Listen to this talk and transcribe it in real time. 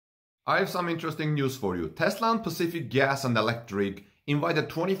I have some interesting news for you. Tesla and Pacific Gas and Electric invited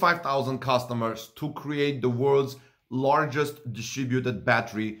 25,000 customers to create the world's largest distributed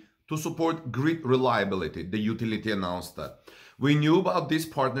battery to support grid reliability, the utility announced that. We knew about this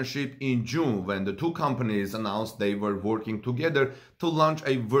partnership in June when the two companies announced they were working together to launch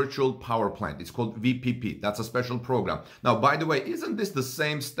a virtual power plant. It's called VPP. That's a special program. Now, by the way, isn't this the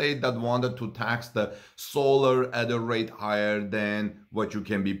same state that wanted to tax the solar at a rate higher than what you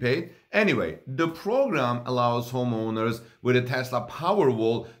can be paid? Anyway, the program allows homeowners with a Tesla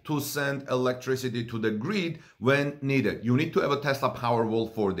Powerwall to send electricity to the grid when needed. You need to have a Tesla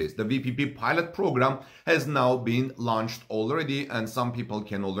Powerwall for this. The VPP pilot program has now been launched already and some people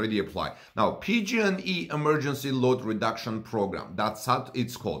can already apply. Now, PG&E Emergency Load Reduction Program, that's what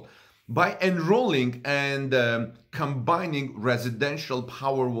it's called. By enrolling and combining residential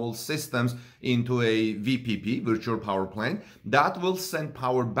Powerwall systems into a VPP, virtual power plant, that will send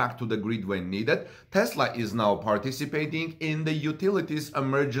power back to the grid when needed, Tesla is now participating in the utilities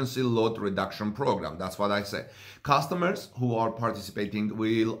emergency load reduction program. That's what I said. Customers who are participating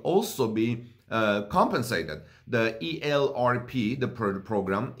will also be compensated. The ELRP, the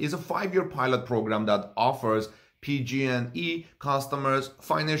program, is a 5-year pilot program that offers PG&E customers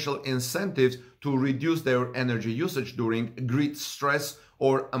financial incentives to reduce their energy usage during grid stress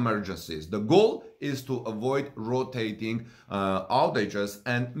or emergencies. The goal is to avoid rotating outages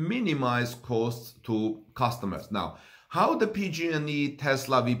and minimize costs to customers. Now, how the PG&E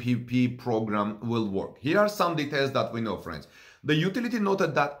Tesla VPP program will work. Here are some details that we know, friends. The utility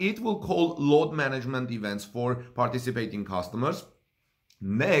noted that it will call load management events for participating customers.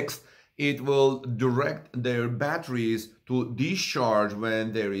 Next, it will direct their batteries to discharge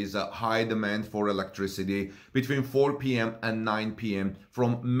when there is a high demand for electricity between 4 p.m. and 9 p.m.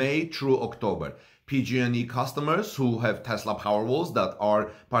 from May through October. PG&E customers who have Tesla Powerwalls that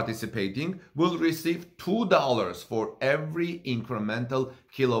are participating will receive $2 for every incremental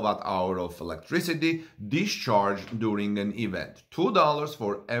kilowatt hour of electricity discharged during an event. $2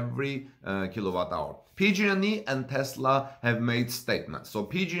 for every kilowatt hour. PG&E and Tesla have made statements. So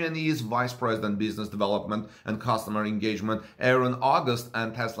PG&E's Vice President Business Development and Customer Engagement, Aaron August,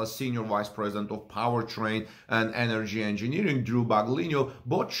 and Tesla's Senior Vice President of Powertrain and Energy Engineering, Drew Baglino,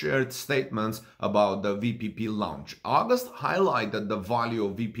 both shared statements about the VPP launch. August highlighted the value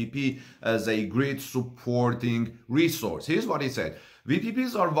of VPP as a grid supporting resource. Here's what he said.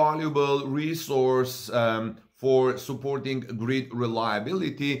 VPPs are valuable resource for supporting grid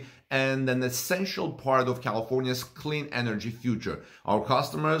reliability and an essential part of California's clean energy future. Our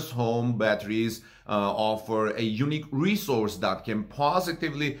customers' home batteries offer a unique resource that can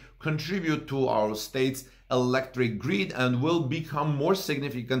positively contribute to our state's electric grid and will become more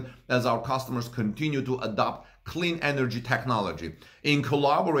significant as our customers continue to adopt clean energy technology. In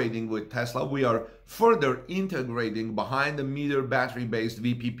collaborating with Tesla, we are further integrating behind-the-meter battery-based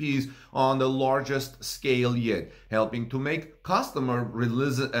VPPs on the largest scale yet, helping to make customer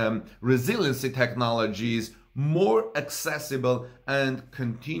resiliency technologies more accessible and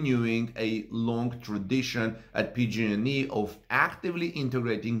continuing a long tradition at PG&E of actively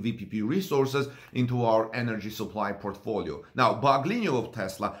integrating VPP resources into our energy supply portfolio. Now, Baglino of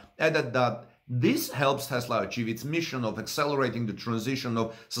Tesla added that this helps Tesla achieve its mission of accelerating the transition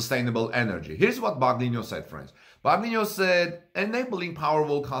of sustainable energy. Here's what Baglino said, friends. Baglino said, enabling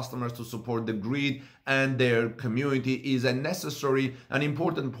Powerwall customers to support the grid and their community is a necessary and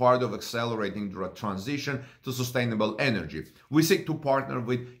important part of accelerating the transition to sustainable energy. We seek to partner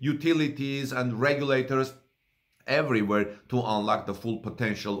with utilities and regulators everywhere to unlock the full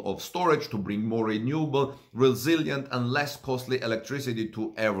potential of storage to bring more renewable, resilient, and less costly electricity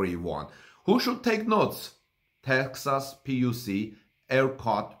to everyone. Who should take notes? Texas PUC,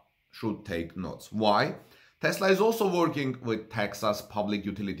 ERCOT should take notes. Why? Tesla is also working with Texas Public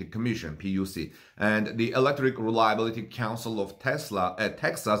Utility Commission, PUC, and the Electric Reliability Council of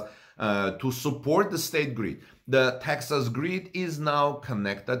Texas to support the state grid. The Texas grid is now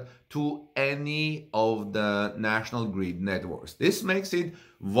connected to any of the national grid networks. This makes it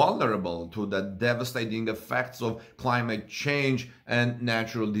vulnerable to the devastating effects of climate change and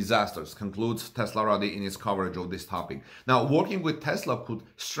natural disasters, concludes Tesla Ruddy in its coverage of this topic. Now, working with Tesla could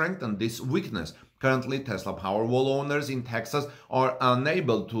strengthen this weakness. Currently, Tesla Powerwall owners in Texas are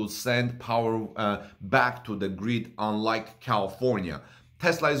unable to send power back to the grid, unlike California.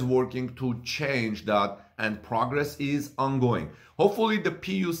 Tesla is working to change that, and progress is ongoing. Hopefully, the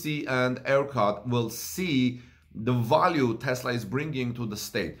PUC and ERCOT will see the value Tesla is bringing to the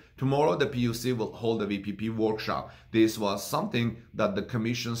state. Tomorrow, the PUC will hold a VPP workshop. This was something that the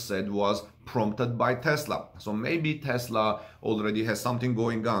commission said was prompted by Tesla. So maybe Tesla already has something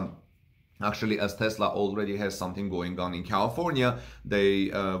going on Actually, as Tesla already has something going on in California, they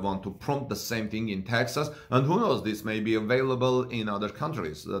want to prompt the same thing in Texas. And who knows, this may be available in other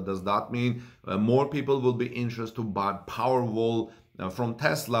countries. Does that mean more people will be interested to buy Powerwall from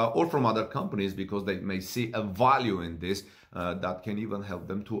Tesla or from other companies because they may see a value in this that can even help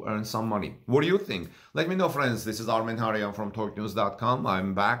them to earn some money? What do you think? Let me know, friends. This is Armen Harian from TalkNews.com.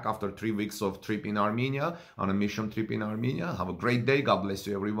 I'm back after 3 weeks of trip in Armenia, on a mission trip in Armenia. Have a great day. God bless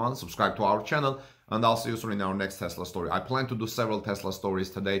you, everyone. Subscribe to our channel, and I'll see you soon in our next Tesla story. I plan to do several Tesla stories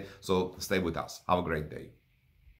today, so stay with us. Have a great day.